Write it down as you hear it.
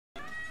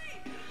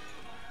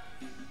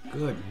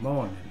Good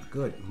morning,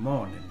 good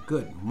morning,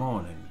 good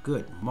morning,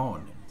 good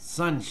morning.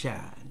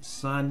 Sunshine,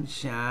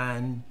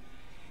 sunshine,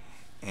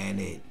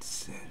 and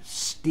it's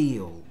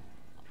still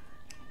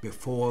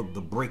before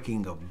the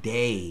breaking of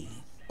day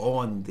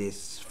on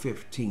this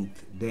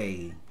 15th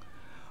day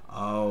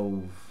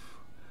of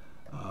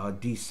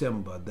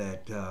December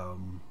that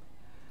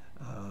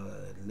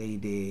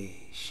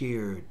Lady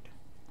shared.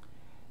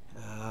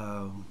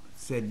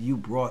 Said, "You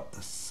brought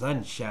the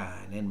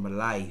sunshine in my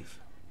life."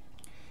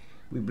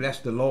 We bless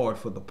the Lord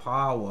for the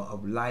power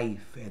of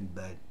life and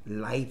the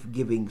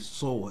life-giving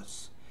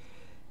source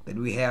that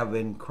we have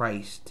in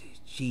Christ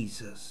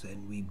Jesus.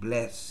 And we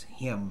bless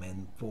him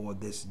and for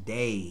this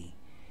day,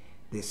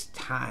 this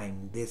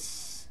time,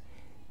 this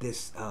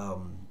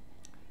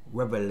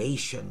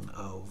revelation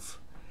of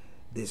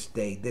this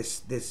day,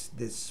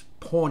 this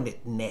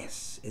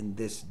pointedness in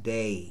this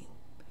day.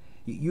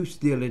 You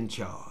still in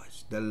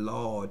charge. The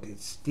Lord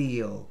is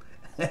still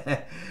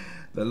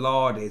the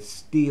Lord is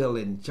still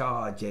in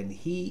charge, and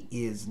he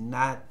is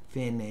not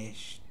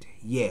finished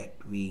yet.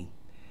 We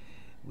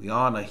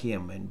honor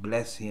him and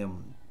bless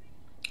him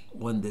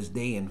on this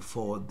day, and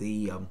for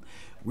the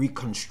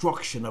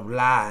reconstruction of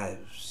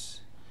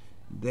lives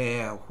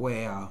there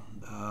where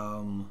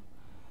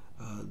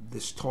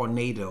this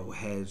tornado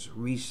has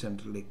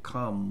recently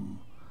come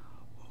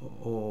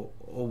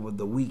over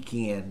the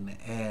weekend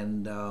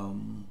and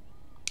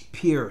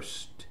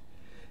pierced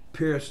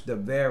the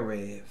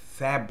very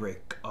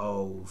fabric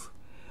of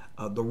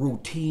the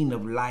routine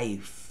of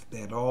life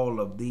that all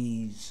of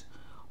these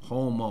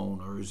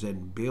homeowners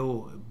and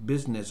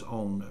business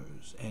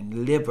owners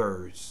and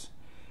livers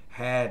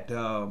had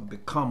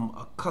become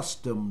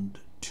accustomed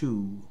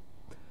to.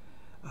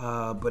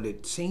 But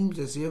it seems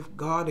as if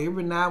God,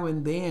 every now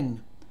and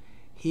then,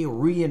 he'll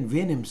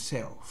reinvent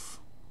himself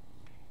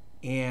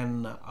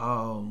in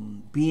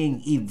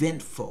being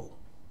eventful,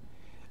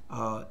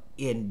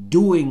 in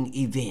doing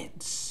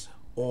events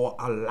or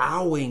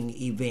allowing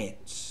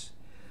events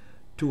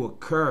to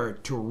occur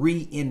to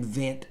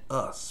reinvent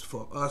us,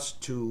 for us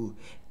to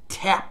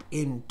tap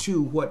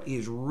into what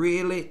is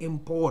really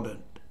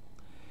important,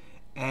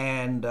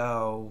 and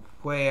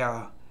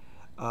where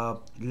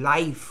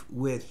life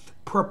with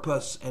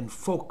purpose and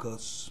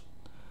focus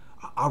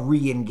are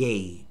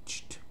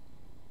re-engaged.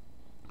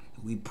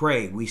 We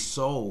pray, we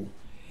sow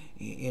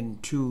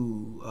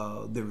into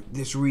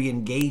this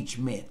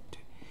re-engagement,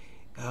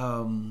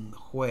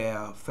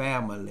 where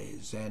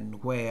families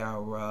and where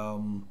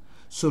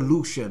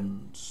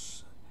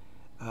solutions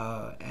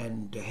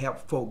and to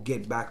help folk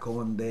get back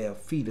on their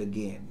feet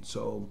again.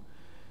 So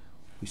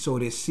we sow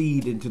this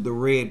seed into the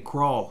Red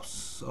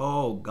Cross.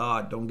 Oh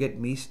God, don't get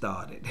me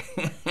started.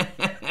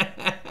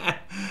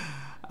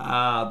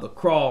 The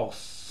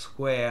cross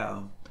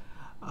where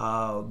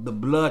the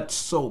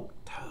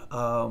blood-soaked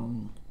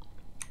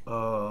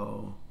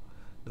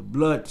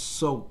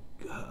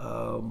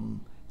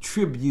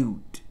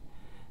tribute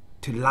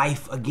to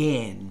life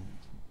again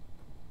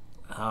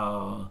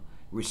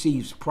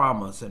receives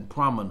promise and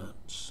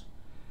prominence.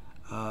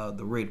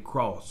 The Red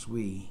Cross,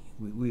 we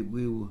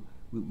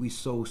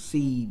sow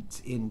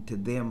seeds into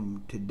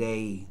them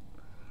today,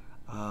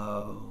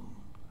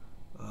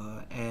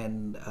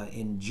 and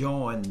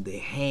enjoying the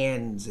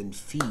hands and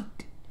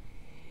feet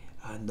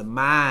and the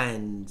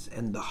minds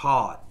and the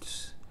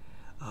hearts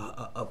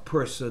of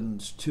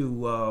persons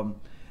to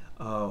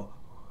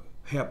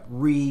help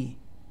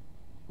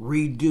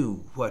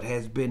redo what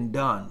has been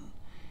done,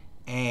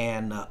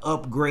 and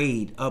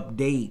upgrade,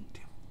 update,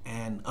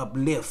 and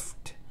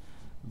uplift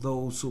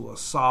those who are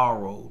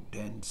sorrowed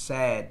and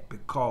sad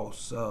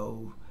because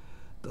of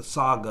the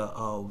saga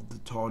of the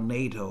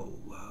tornado.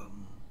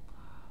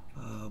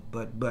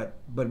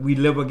 But we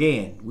live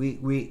again.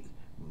 We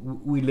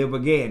live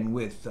again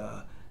with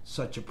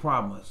such a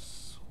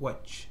promise,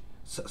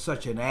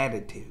 such an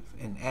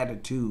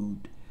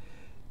attitude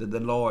that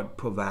the Lord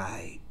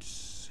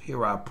provides.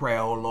 Hear our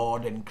prayer, O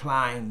Lord,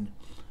 incline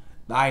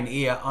thine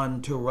ear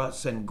unto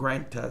us and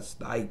grant us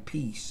thy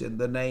peace in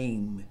the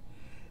name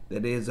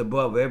that is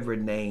above every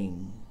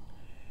name.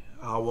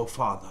 Our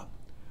Father,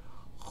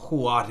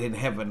 who art in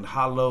heaven,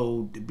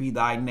 hallowed be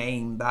thy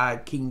name. Thy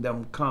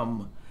kingdom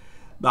come,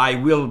 thy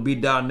will be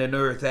done in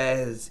earth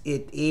as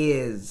it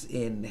is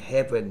in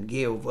heaven.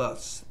 Give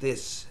us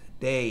this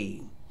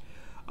day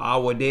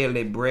our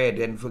daily bread,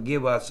 and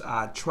forgive us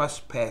our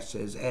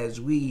trespasses as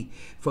we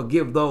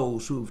forgive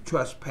those who've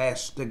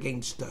trespassed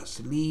against us.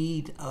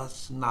 Lead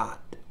us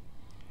not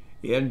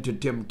into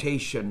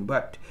temptation,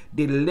 but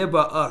deliver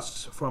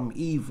us from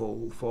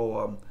evil.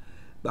 For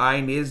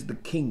thine is the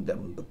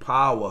kingdom, the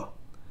power,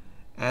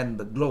 and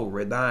the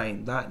glory.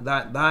 Thine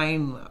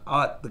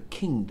art the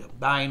kingdom,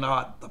 thine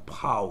art the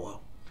power,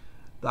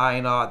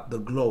 thine art the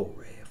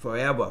glory,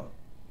 forever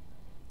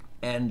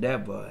and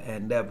ever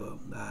and ever.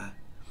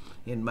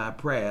 In my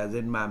prayers,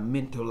 in my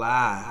mental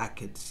eye, I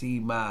could see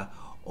my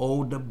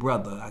older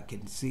brother, I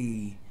can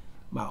see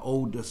my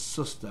older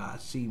sister, I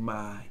see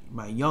my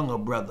younger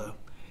brother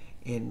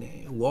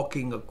in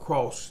walking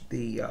across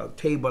the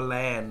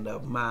tableland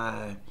of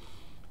my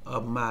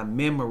of my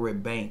memory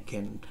bank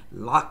and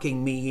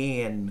locking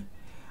me in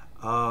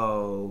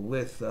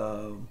with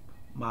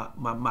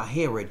my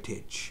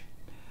heritage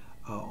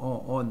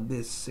on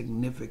this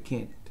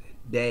significant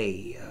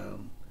day.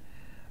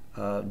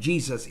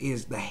 Jesus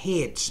is the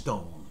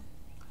headstone.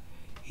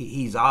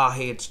 He's our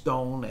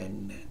headstone,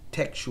 and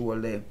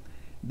textually,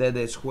 that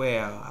is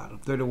where, out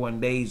of 31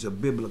 days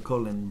of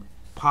biblical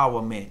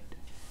empowerment,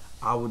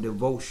 our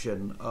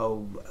devotion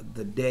of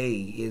the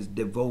day is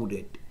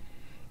devoted,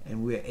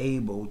 and we're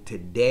able to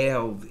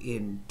delve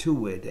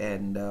into it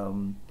and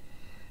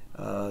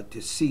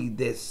to see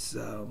this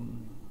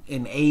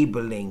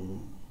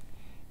enabling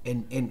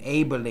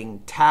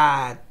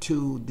tied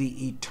to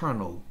the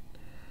eternal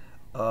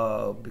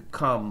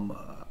become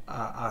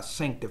a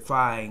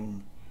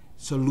sanctifying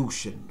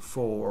solution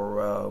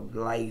for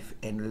life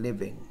and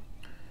living.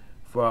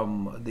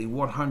 From the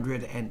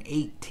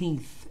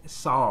 118th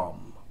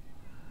Psalm,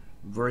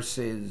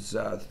 verses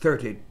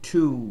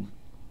 22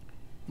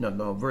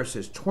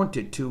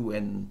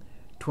 and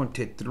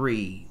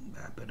 23.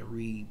 I better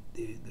read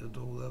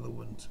those other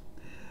ones.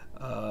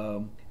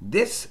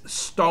 This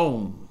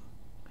stone,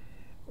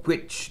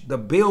 which the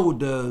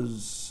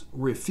builders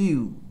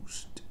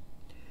refused,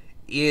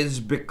 is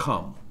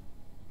become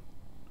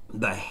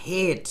the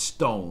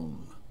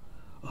headstone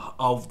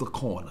of the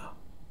corner.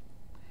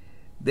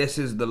 This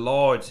is the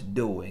Lord's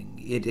doing.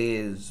 It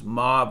is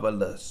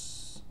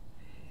marvelous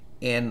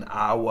in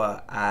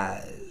our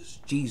eyes.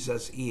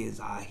 Jesus is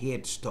our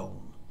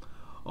headstone.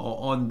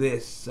 On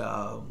this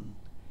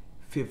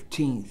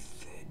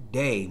 15th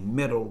day,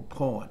 middle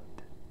point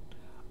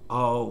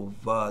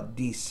of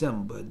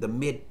December, the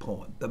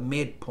midpoint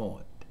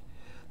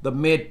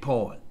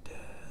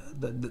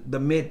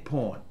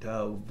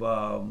of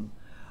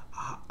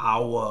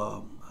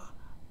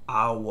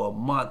our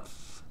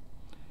month,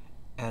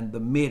 and the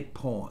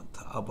midpoint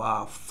of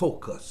our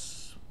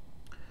focus.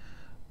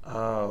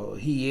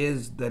 He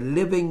is the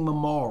living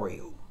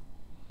memorial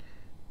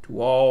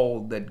to all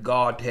that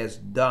God has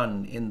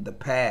done in the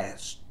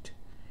past,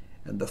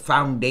 and the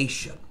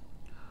foundation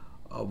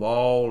of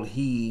all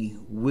He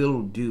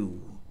will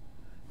do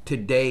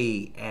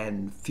today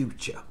and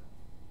future.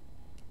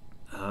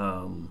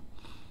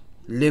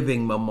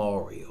 Living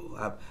memorial.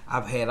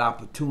 I've had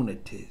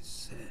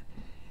opportunities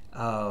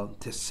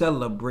to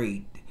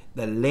celebrate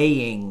the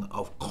laying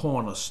of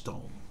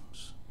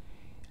cornerstones,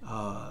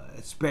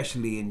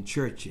 especially in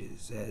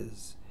churches,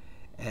 as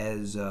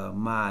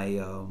my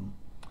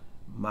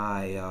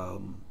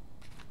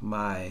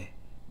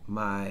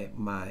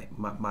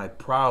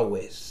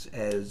prowess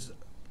as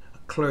a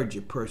clergy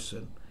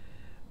person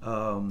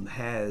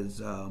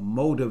has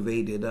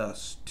motivated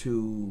us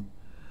to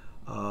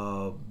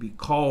be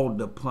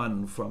called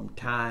upon from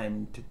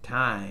time to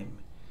time,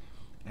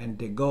 and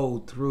to go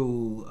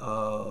through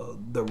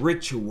the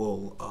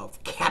ritual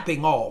of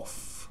capping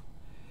off,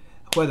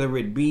 whether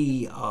it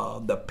be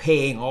the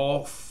paying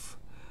off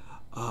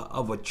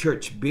of a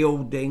church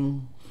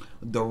building,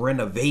 the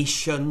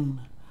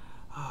renovation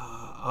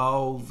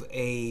of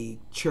a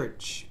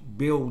church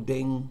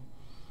building,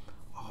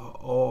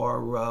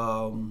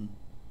 or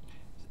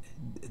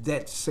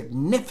that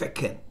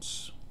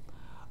significance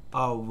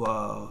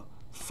of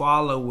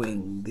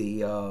following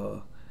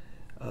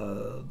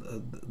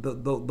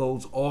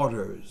those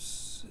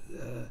orders,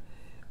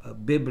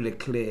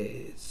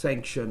 biblically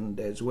sanctioned,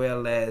 as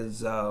well as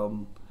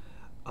the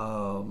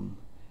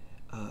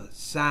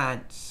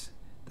science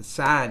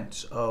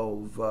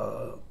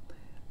of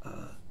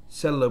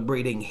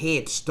celebrating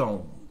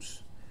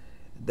headstones,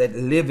 that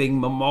living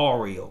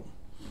memorial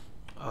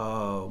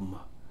of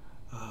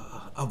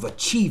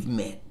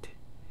achievement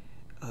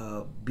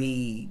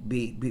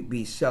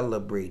be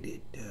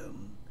celebrated.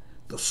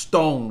 The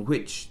stone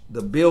which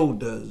the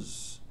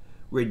builders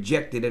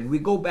rejected, and we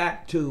go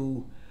back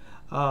to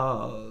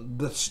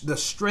the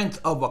strength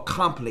of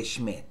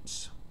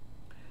accomplishments.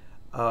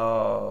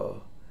 The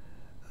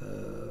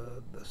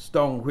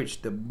stone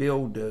which the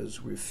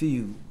builders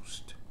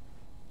refused.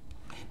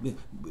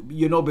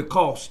 You know,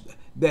 because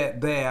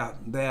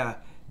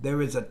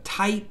there is a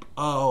type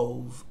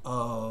of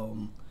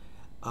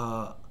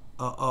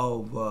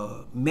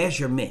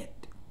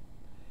measurement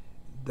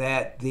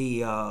that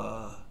the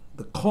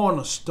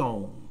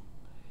cornerstone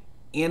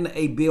in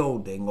a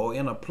building or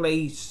in a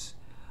place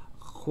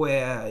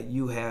where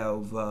you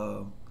have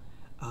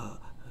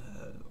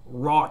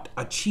wrought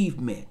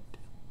achievement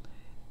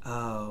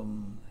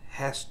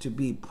has to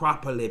be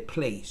properly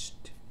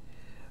placed,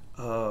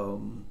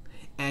 and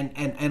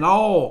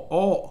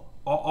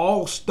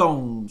all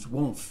stones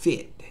won't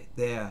fit.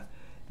 There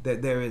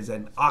is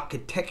an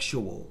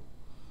architectural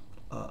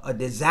a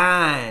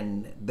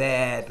design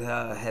that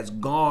has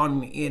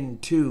gone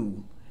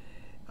into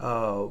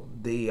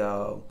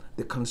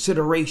the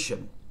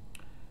consideration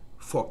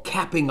for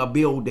capping a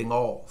building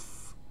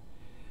off,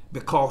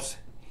 because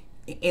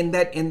in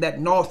that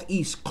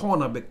northeast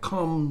corner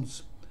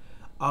becomes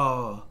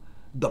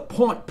the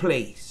point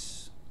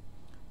place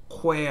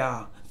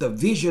where the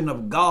vision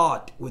of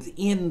God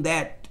within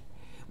that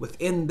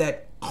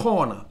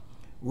corner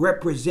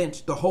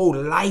represents the whole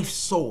life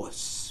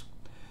source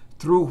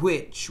through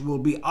which we'll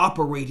be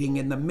operating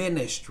in the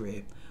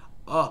ministry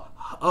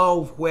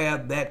of where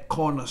that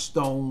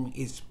cornerstone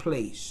is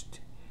placed.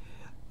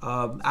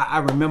 I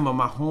remember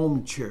my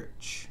home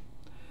church.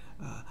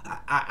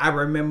 I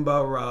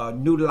remember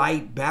New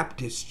Light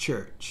Baptist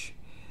Church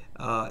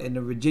in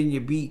the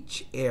Virginia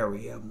Beach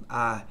area.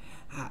 I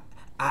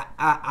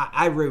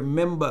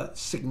remember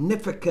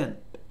significant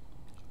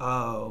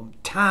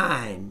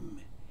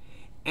time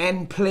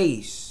and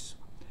place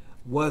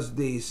was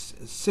the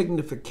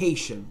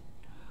signification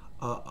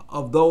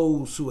of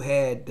those who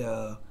had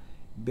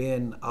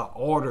been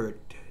ordered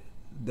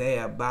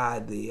there by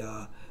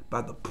the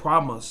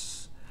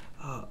promise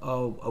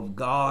of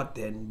God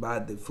and by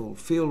the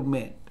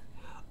fulfillment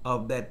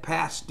of that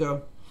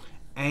pastor,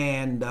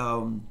 and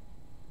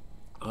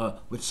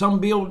with some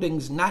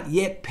buildings not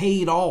yet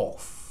paid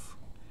off,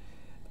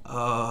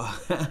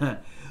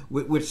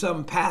 with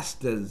some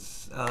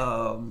pastors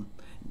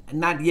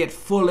not yet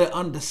fully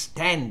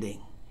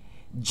understanding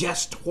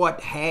just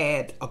what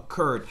had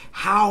occurred,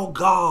 how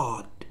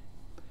God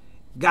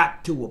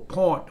got to a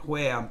point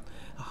where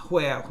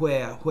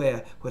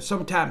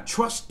sometimes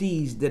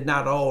trustees did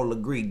not all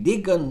agree,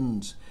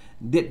 deacons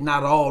did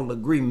not all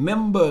agree,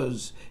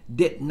 members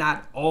did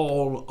not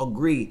all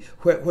agree,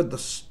 where the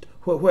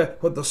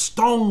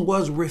stone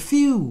was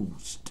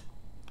refused.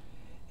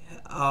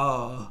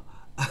 And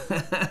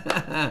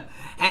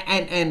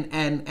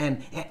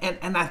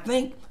I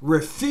think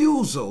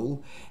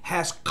refusal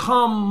has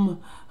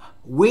come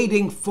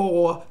waiting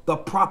for the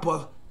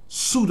proper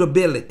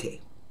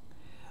suitability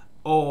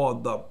or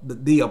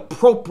the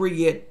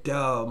appropriate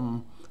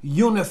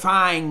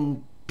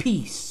unifying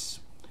peace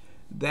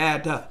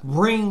that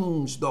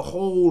brings the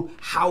whole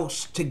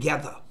house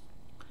together.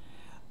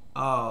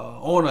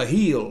 On a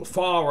hill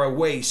far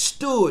away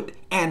stood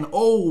an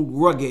old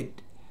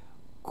rugged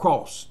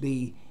cross,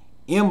 the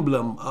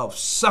emblem of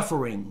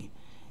suffering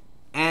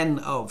and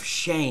of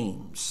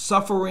shame.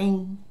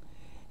 Suffering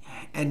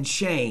and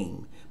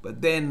shame.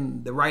 But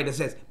then the writer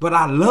says, but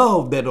I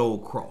love that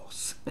old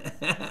cross.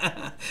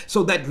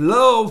 So that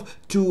love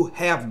to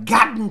have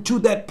gotten to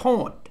that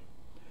point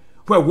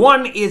where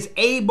one is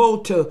able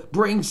to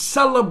bring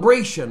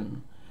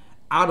celebration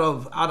out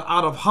of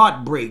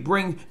heartbreak,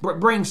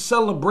 bring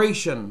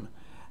celebration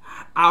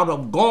out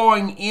of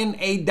going in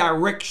a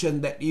direction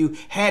that you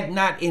had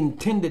not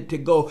intended to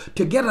go,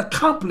 to get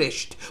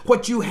accomplished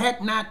what you had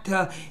not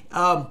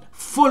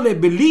fully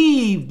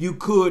believed you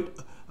could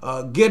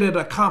get it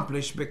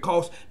accomplished,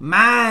 because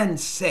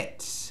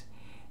mindsets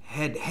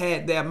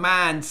had their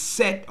mind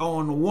set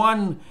on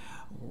one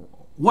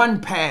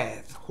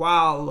path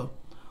while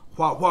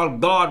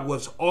God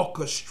was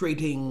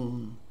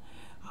orchestrating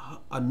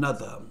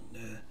another.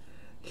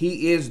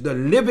 He is the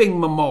living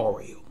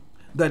memorial.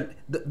 The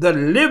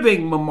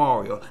living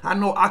memorial. I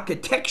know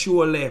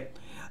architecturally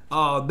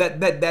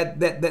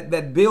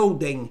that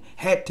building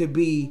had to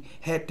be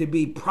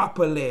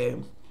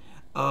properly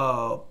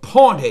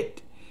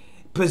pointed,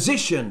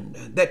 positioned.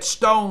 That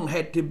stone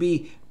had to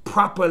be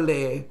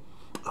properly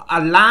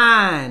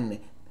aligned.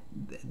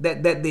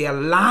 That the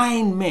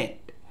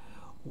alignment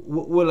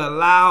will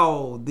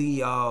allow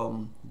the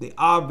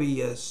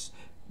obvious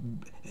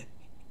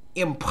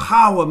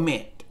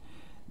empowerment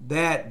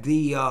that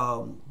the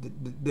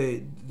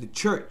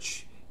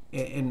church,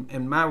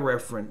 in my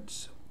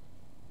reference,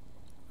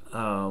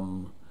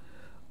 and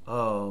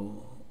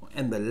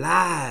the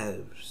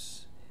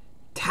lives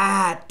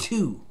tied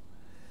to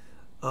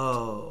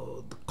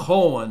the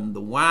corn,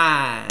 the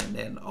wine,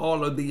 and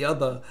all of the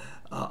other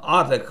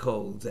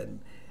articles,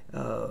 and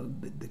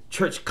the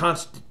church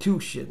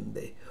constitution,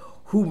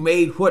 who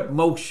made what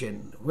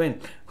motion,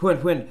 when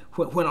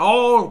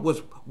all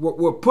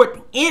were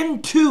put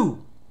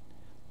into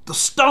the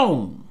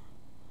stone,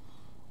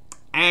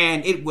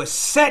 and it was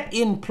set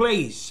in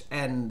place,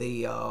 and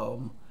the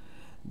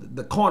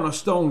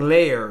cornerstone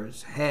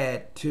layers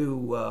had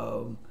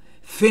to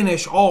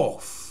finish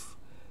off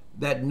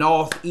that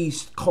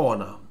northeast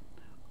corner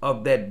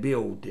of that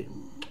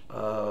building.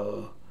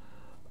 The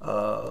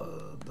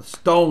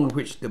stone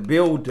which the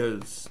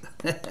builders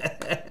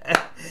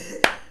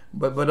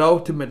but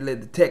ultimately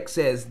the text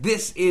says,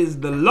 this is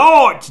the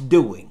Lord's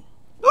doing,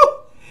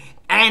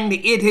 and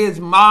it is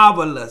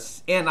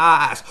marvelous in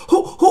our eyes.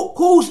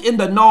 Who's in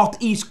the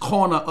northeast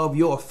corner of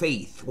your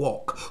faith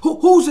walk?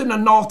 Who's in the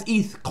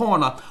northeast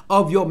corner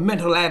of your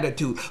mental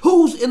attitude?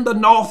 Who's in the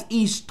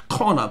northeast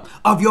corner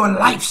of your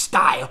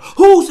lifestyle?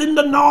 Who's in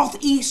the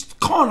northeast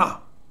corner?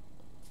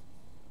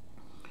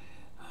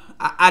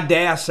 I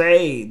dare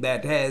say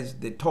that as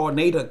the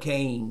tornado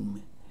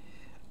came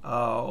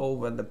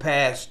over the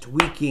past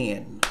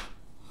weekend,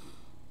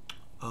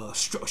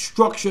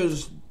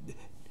 structures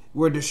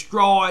were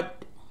destroyed,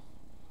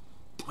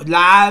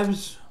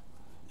 lives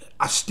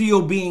are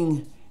still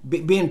being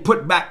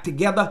put back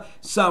together,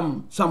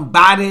 some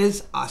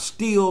bodies are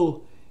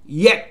still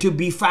yet to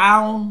be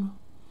found.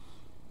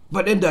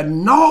 But in the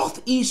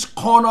northeast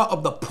corner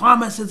of the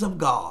promises of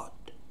God,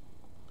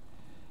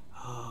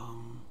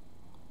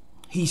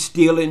 He's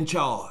still in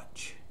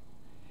charge.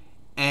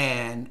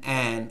 And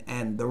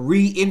the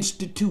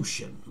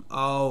reinstitution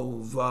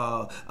of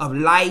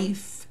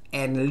life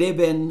and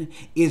living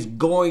is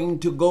going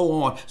to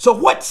go on. So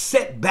what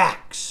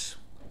setbacks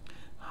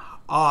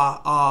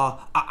are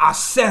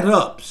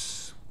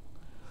setups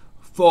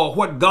for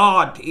what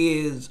God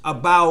is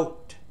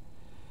about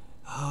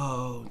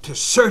to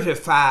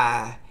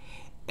certify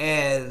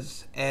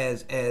as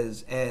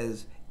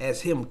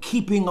him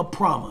keeping a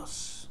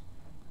promise?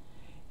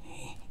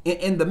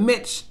 In the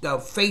midst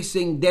of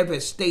facing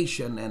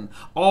devastation and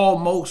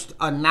almost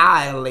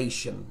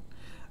annihilation,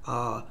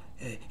 and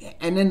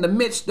in the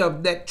midst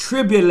of that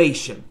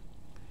tribulation,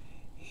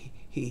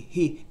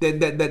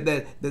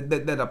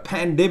 that a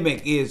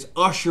pandemic is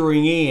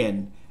ushering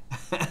in,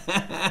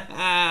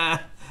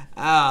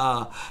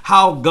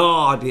 how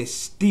God is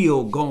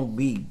still going to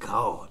be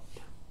God.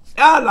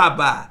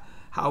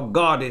 How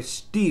God is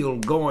still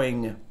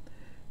going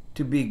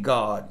to be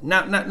God.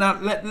 Now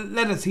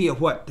let us hear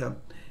what.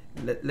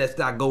 Let's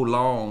not go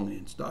long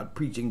and start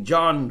preaching.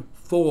 John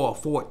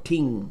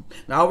 4:14.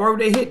 Now, I've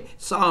already hit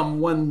Psalm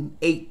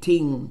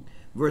 118,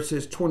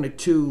 verses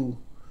 22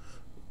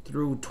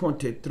 through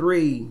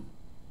 23.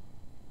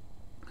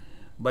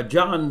 But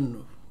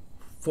John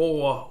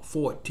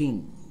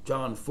 4:14.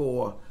 John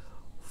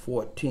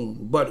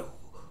 4:14. But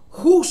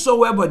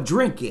whosoever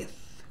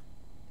drinketh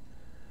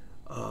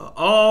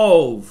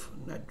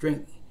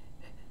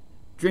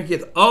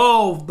drinketh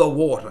of the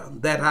water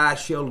that I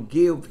shall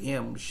give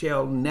him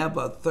shall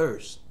never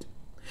thirst.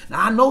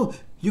 Now, I know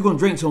you're going to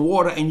drink some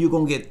water and you're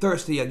going to get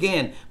thirsty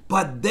again,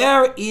 but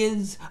there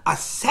is a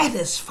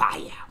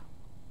satisfier.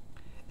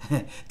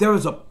 There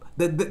is a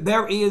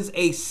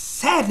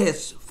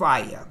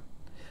satisfier.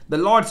 The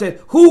Lord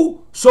said,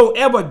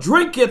 whosoever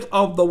drinketh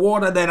of the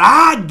water that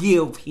I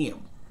give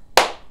him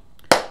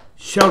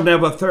shall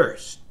never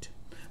thirst.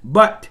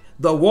 But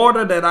the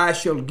water that I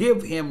shall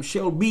give him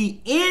shall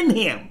be in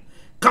him.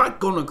 God's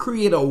going to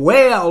create a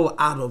well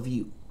out of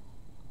you.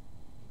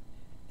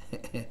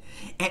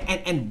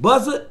 and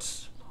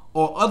buzzards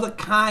or other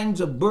kinds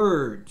of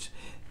birds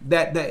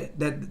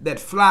that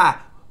fly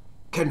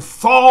can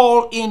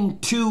fall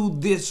into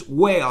this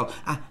well.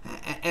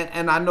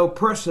 And I know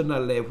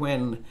personally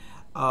when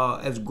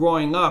as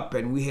growing up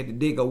and we had to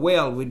dig a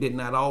well, we did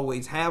not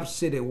always have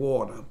city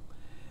water.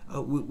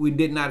 We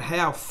did not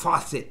have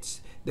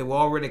faucets that were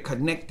already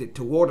connected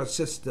to water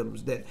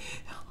systems that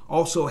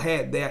also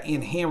had their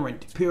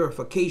inherent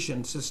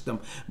purification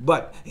system.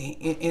 But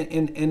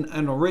in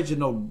an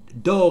original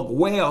dug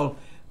well,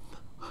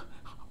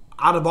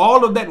 out of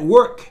all of that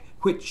work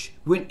which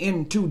went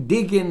into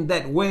digging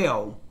that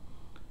well,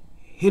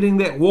 hitting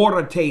that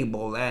water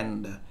table,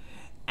 and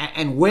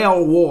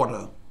well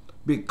water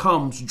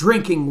becomes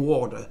drinking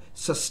water,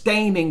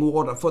 sustaining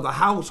water for the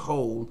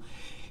household.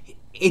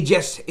 It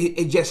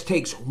just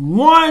takes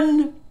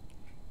one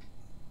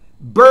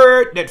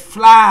bird that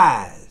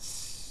flies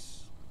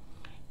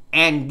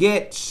and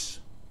gets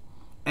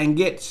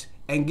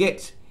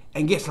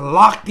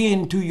locked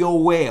into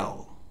your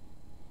well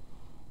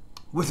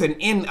with an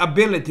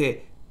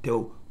inability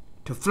to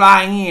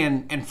fly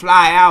in and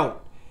fly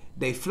out.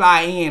 They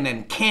fly in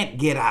and can't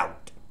get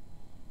out,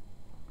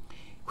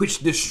 which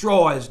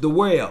destroys the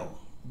well,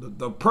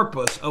 the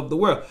purpose of the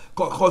well.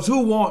 Because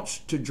who wants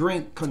to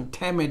drink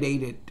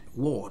contaminated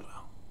water?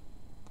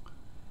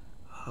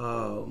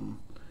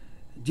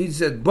 Jesus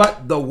said,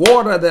 but the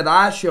water that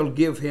I shall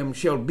give him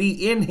shall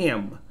be in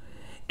him,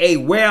 a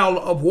well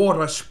of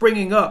water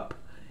springing up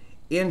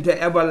into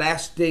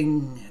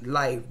everlasting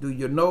life. Do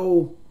you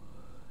know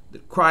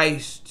that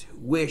Christ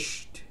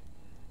wished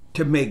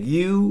to make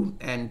you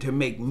and to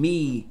make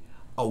me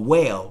a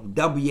well,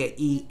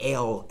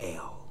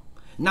 W-E-L-L.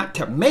 Not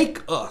to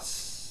make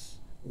us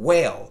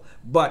well,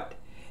 but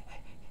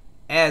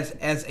as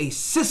a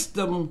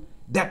system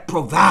that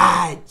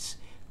provides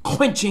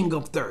quenching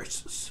of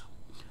thirsts.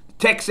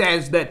 Text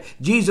says that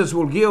Jesus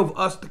will give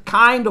us the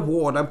kind of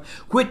water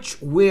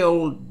which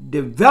will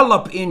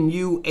develop in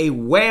you a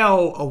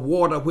well of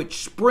water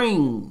which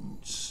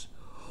springs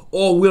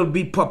or will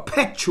be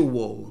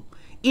perpetual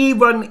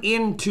even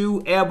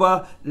into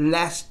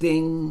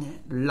everlasting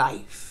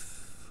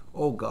life.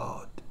 Oh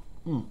God,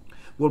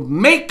 will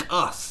make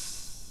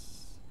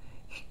us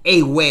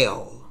a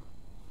well,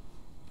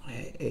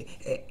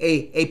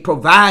 a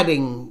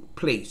providing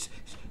place.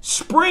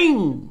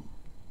 Spring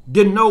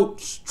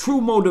denotes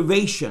true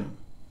motivation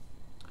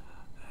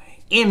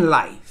in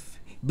life.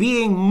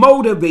 Being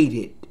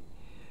motivated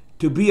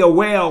to be a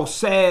well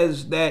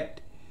says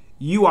that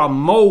you are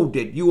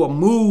molded, you are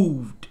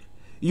moved,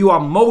 you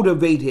are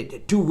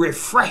motivated to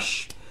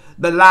refresh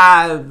the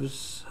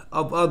lives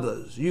of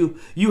others. You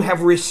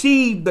have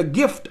received the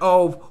gift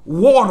of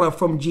water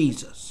from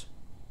Jesus.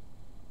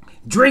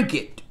 Drink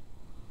it.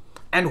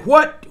 And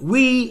what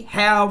we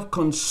have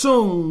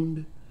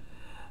consumed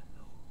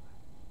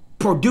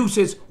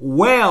produces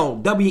well,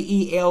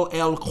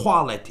 W-E-L-L,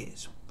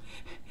 qualities.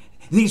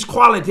 These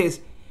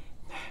qualities,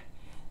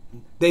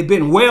 they've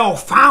been well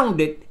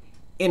founded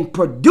in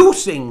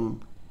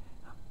producing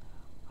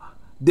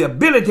the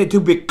ability to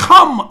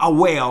become a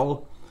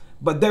well,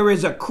 but there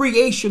is a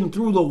creation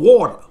through the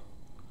water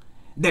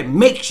that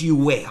makes you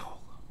well.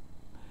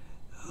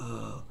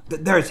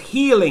 That there's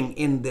healing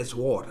in this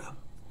water.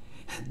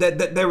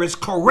 That there is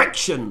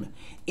correction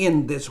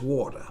in this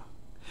water.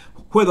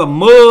 Where the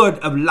mud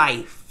of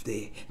life,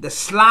 the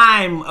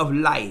slime of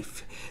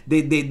life,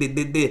 the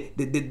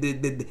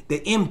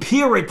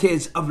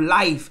impurities of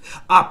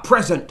life are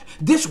present.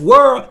 This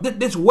well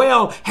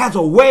has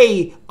a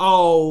way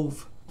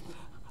of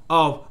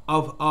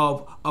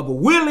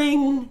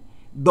willing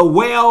the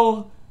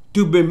well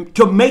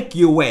to make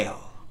you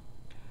well.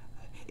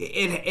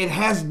 It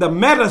has the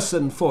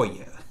medicine for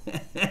you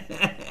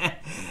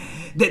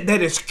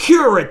that is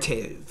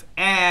curative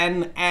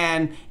and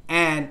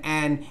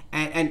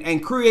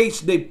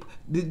creates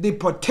the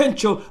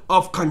potential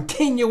of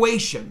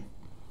continuation.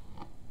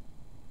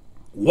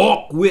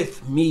 Walk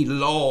with me,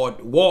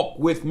 Lord. Walk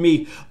with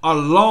me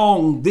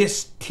along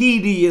this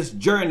tedious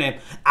journey.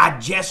 I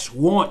just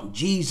want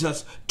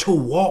Jesus to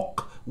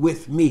walk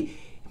with me.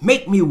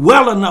 Make me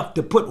well enough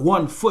to put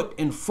one foot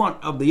in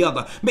front of the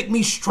other. Make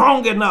me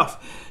strong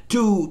enough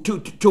to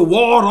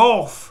ward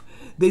off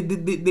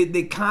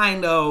the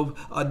kind of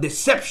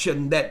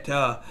deception that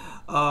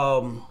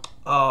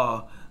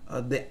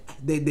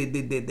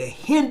the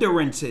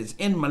hindrances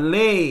in my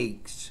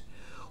legs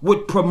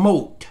would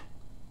promote.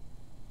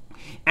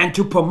 And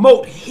to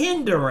promote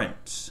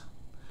hindrance,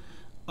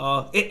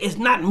 it's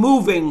not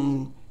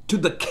moving to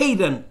the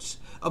cadence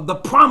of the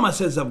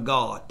promises of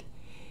God,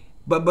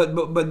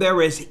 but there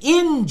is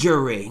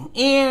injury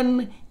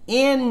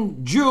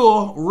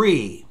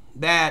injury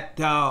that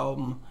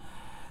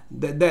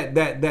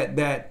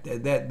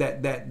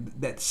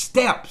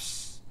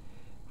steps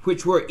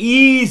which were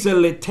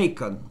easily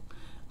taken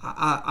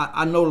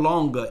are no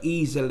longer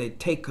easily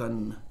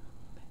taken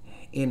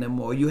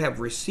anymore. You have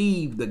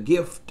received the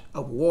gift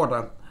of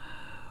water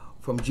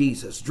from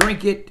Jesus.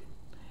 Drink it,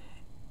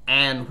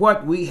 and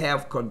what we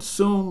have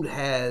consumed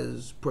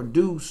has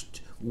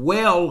produced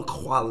well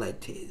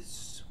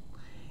qualities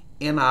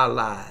in our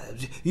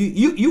lives.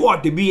 You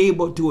ought to be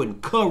able to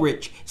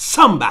encourage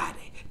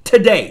somebody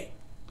today.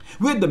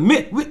 We're in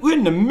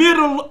the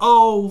middle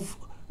of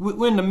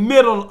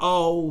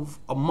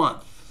a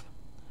month.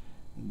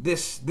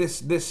 This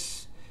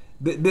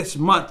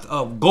month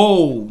of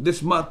gold,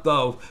 this month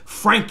of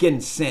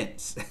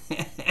frankincense,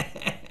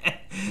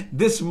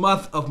 this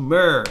month of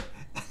myrrh,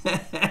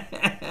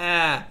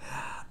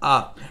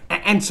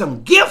 and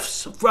some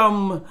gifts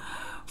from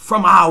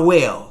our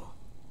well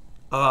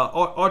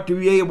ought to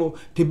be able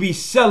to be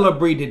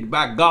celebrated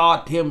by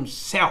God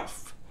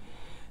Himself.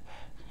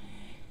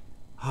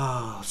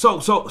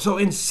 So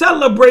in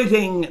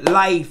celebrating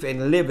life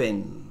and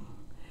living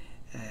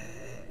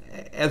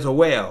as a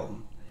well,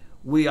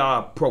 we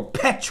are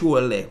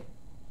perpetually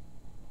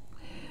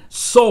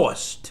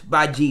sourced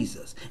by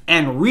Jesus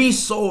and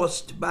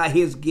resourced by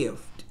His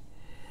gift,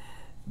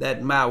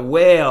 that my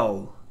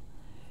well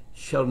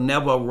shall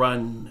never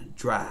run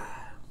dry.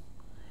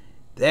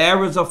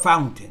 There is a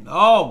fountain,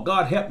 oh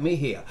God help me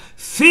here,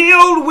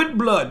 filled with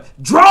blood,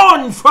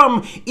 drawn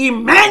from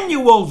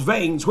Emmanuel's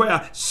veins,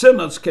 where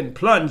sinners can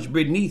plunge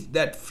beneath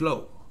that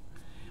flow.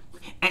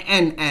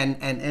 And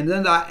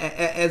then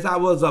as I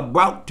was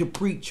about to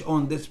preach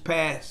on this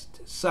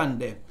past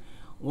Sunday,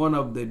 one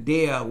of the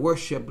dear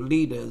worship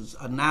leaders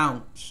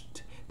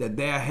announced that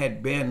there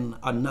had been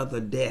another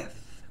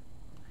death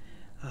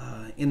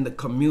in the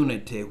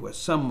community, where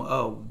some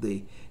of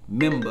the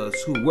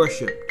members who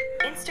worshiped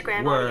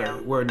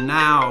were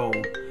now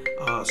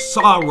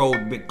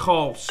sorrowed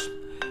because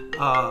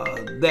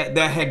that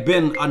there had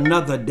been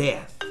another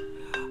death.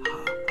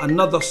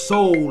 Another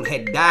soul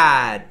had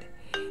died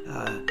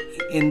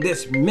in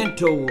this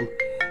mental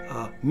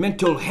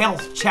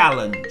health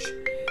challenge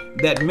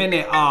that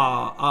many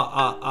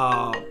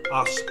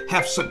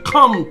have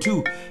succumbed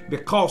to,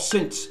 because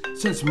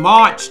since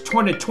March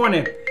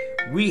 2020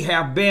 we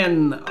have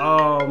been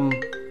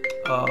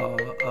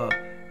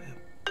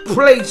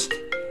placed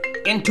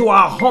into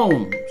our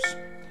homes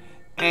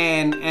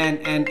and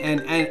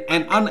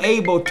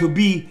unable to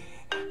be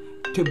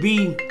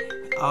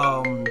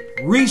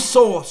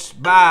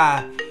resourced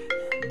by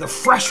the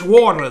fresh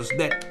waters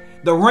that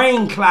the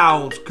rain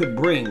clouds could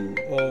bring,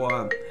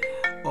 or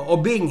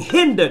being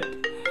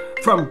hindered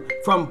from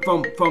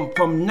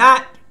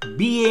not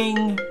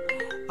being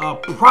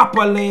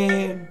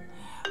properly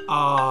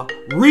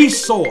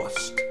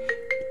resourced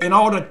in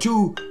order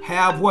to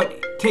have what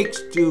it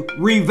takes to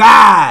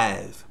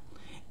revive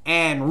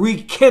and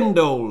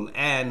rekindle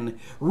and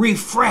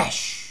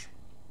refresh.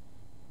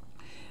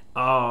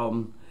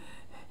 And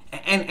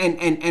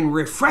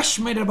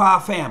refreshment of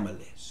our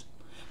families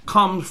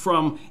comes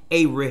from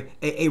a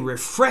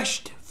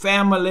refreshed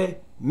family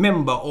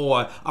member,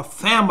 or a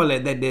family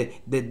that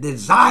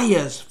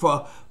desires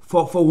for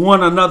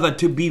one another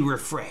to be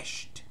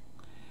refreshed.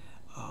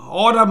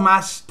 Order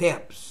my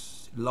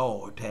steps,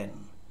 Lord,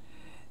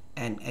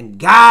 and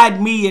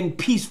guide me in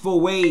peaceful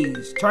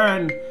ways.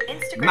 Turn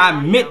my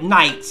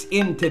midnights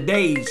into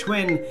days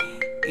when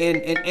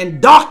in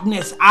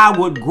darkness I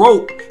would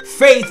grope.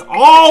 Faith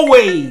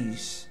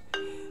always,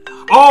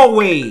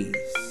 always,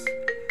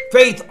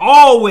 faith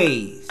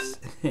always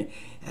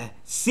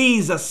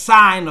sees a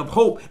sign of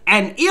hope.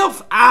 And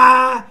if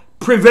I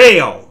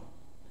prevail,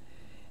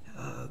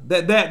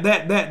 there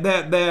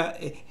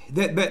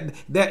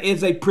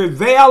is a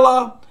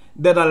prevailer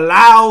that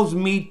allows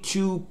me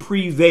to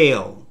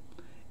prevail.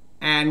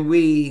 And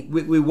we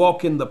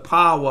walk in the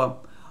power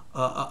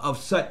of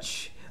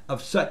such a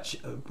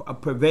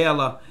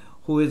prevailer,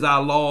 who is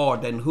our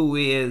Lord and who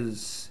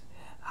is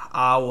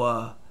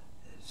our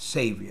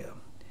Savior.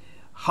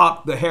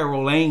 Hark the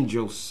herald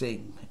angels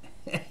sing.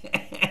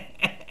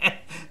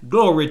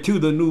 Glory to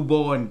the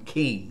newborn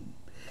King.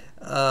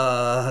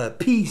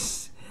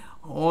 Peace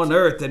on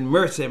earth and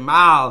mercy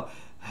mild.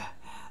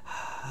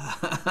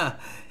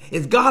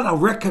 Is God a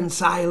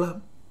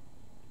reconciler?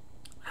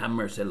 Have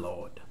mercy,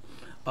 Lord.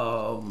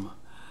 One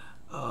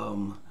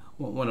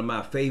of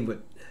my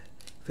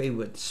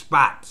favorite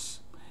spots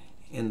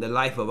in the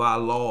life of our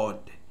Lord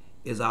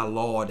is our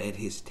Lord at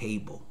his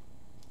table.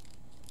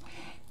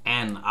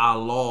 And our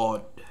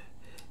Lord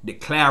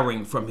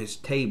declaring from his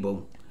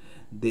table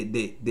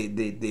the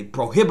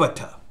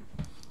prohibitor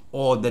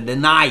or the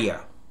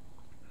denier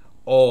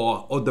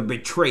or the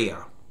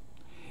betrayer.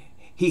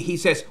 He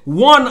says,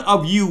 one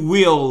of you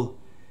will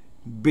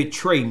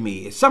betray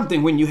me. It's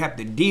something when you have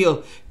to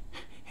deal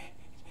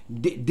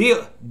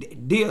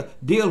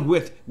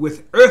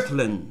with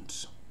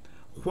earthlings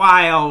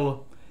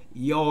while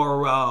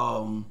your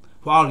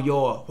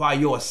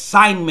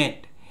assignment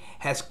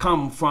has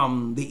come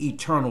from the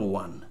Eternal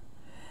One.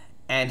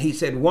 And he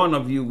said, one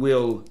of you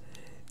will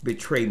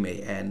betray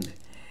me. And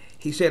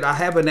he said, I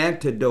have an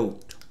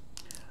antidote.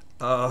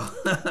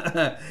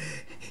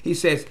 He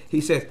says,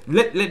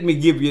 let me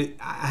give you,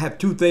 I have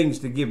two things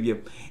to give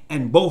you,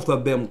 and both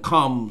of them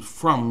come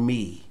from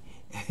me.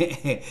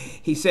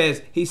 He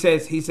says,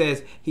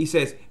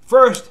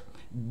 first,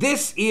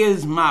 this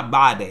is my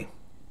body,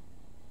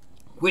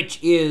 which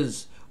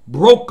is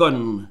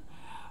broken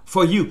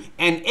for you.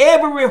 And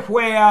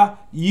everywhere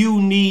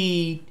you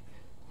need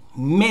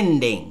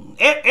mending,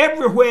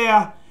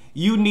 everywhere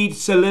you need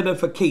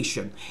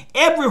solidification,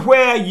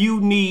 everywhere you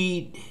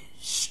need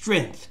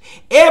strength,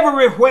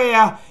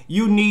 everywhere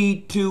you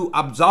need to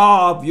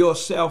absolve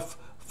yourself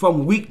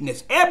from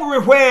weakness,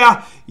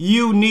 everywhere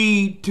you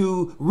need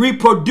to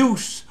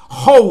reproduce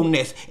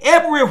wholeness,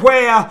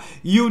 everywhere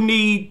you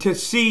need to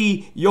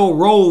see your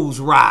rose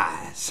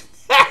rise.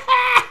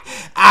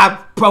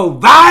 I've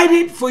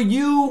provided for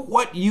you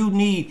what you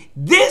need.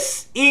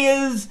 This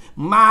is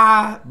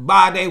my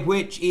body,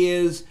 which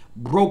is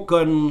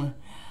broken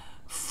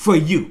for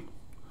you.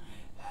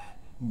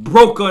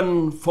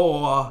 Broken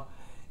for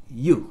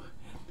you.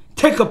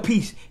 Take a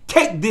piece,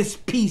 take this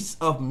piece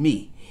of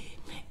me,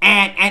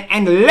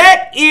 and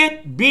let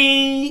it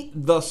be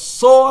the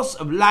source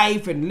of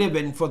life and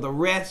living for the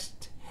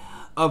rest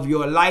of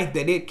your life,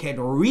 that it can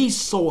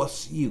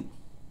resource you.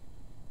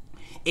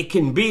 It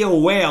can be a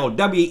well,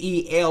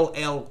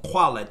 W-E-L-L,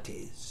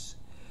 qualities.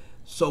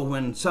 So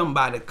when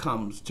somebody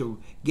comes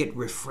to get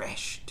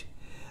refreshed,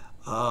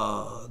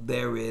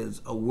 there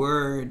is a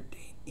word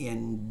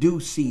in due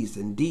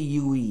season,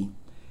 D-U-E,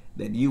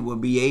 that you will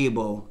be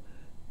able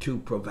to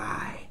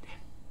provide.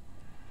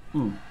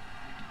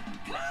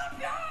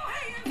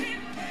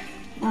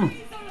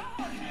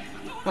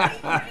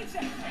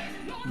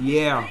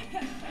 Yeah.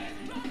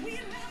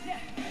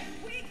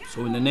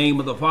 So in the name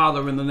of the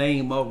Father, in the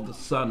name of the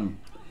Son,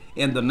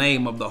 in the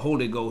name of the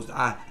Holy Ghost,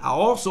 I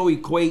also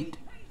equate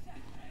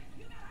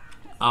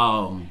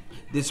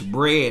this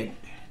bread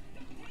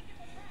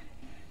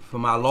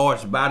from our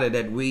Lord's body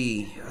that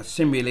we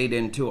assimilate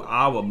into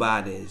our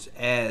bodies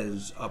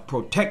as a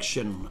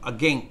protection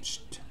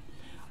against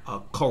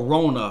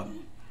corona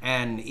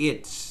and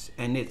its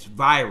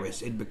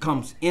virus. It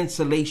becomes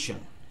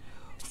insulation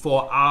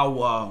for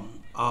our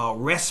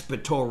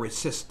respiratory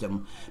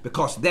system,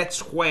 because that's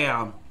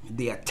where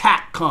the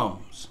attack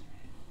comes.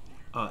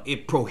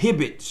 It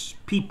prohibits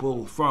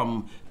people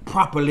from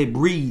properly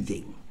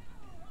breathing.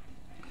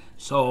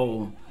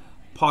 So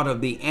part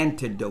of the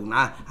antidote.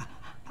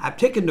 I've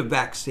taken the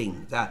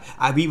vaccines.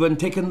 I've even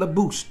taken the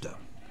booster.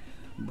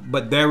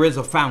 But there is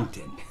a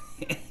fountain.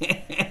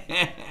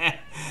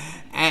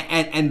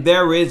 and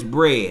there is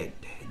bread.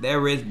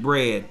 There is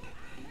bread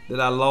that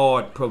our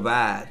Lord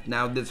provides.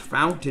 Now this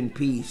fountain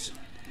piece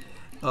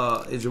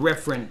is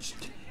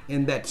referenced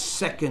in that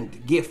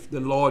second gift the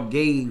Lord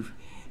gave,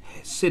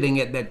 sitting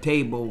at that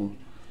table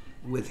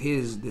with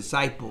his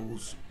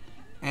disciples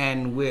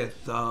and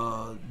with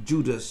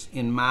Judas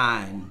in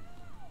mind.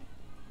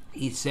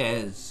 He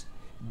says,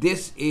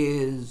 this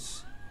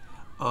is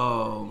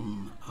the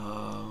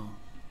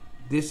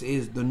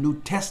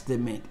New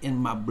Testament in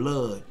my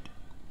blood,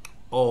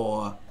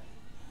 or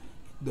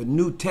the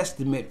New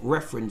Testament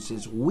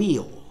references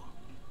will.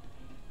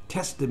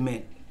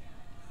 Testament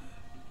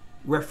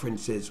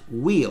references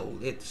will.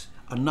 It's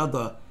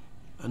another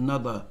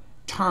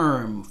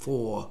term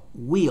for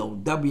will,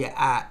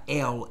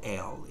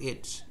 W-I-L-L.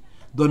 It's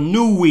the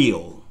new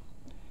will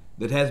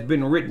that has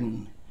been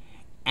written.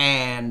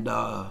 And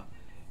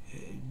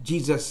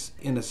Jesus,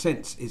 in a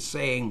sense, is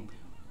saying,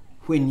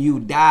 when you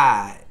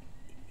die,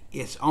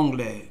 it's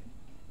only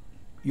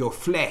your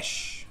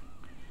flesh,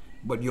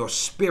 but your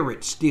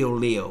spirit still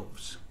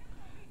lives.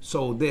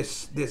 So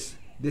this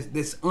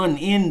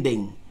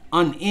unending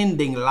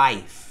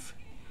life,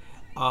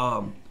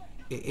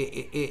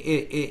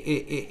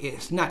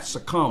 it's not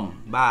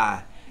succumbed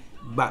by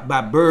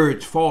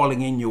birds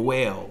falling in your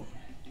well,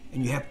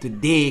 and you have to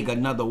dig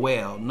another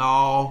well.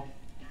 No.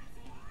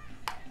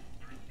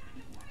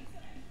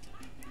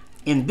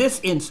 In this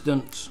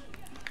instance,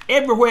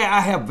 everywhere I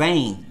have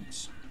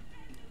veins,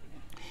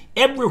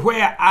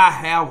 everywhere I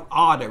have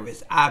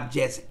arteries, I've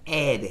just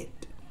added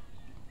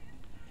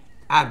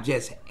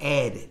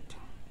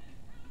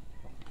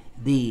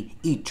the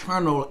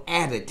eternal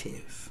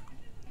additive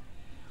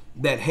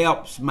that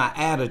helps my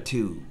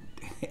attitude,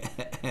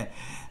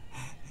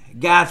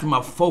 guides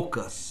my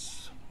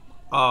focus,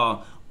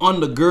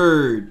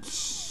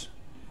 undergirds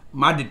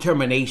my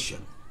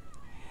determination,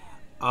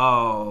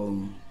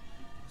 so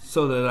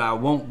that I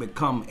won't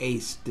become a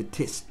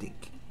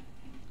statistic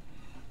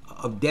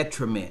of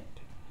detriment.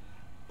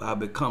 I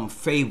become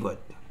favored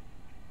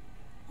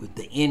with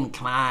the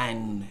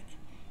inclined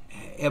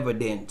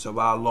evidence of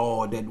our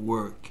Lord at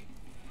work,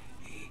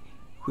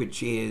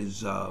 which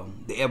is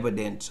the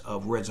evidence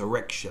of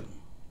resurrection.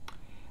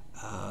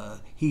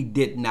 He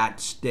did not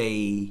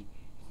stay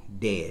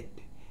dead.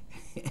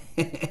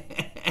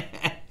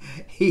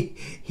 he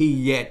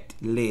yet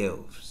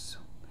lives.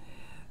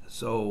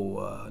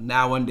 So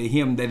now unto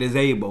him that is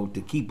able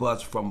to keep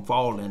us from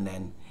falling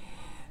and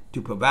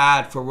to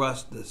provide for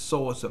us the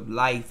source of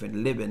life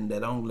and living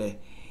that only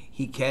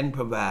he can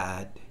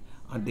provide,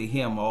 unto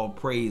him all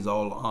praise,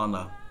 all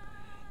honor,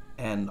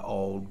 and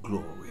all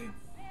glory.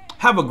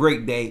 Have a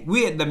great day.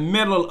 We're at the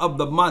middle of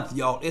the month,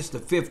 y'all. It's the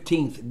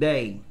 15th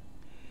day.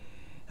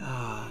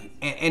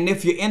 And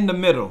if you're in the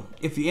middle,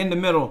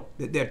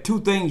 there are two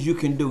things you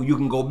can do. You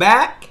can go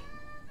back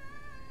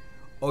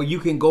or you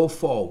can go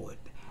forward.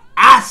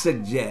 I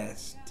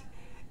suggest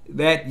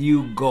that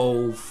you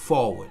go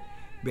forward,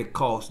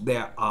 because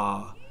there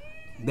are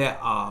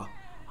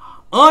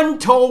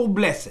untold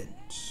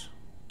blessings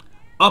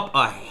up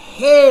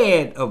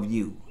ahead of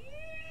you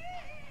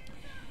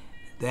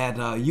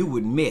that you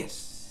would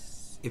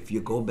miss if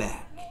you go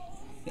back.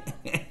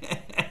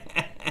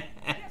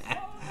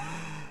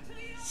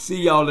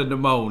 See y'all in the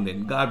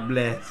morning. God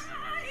bless.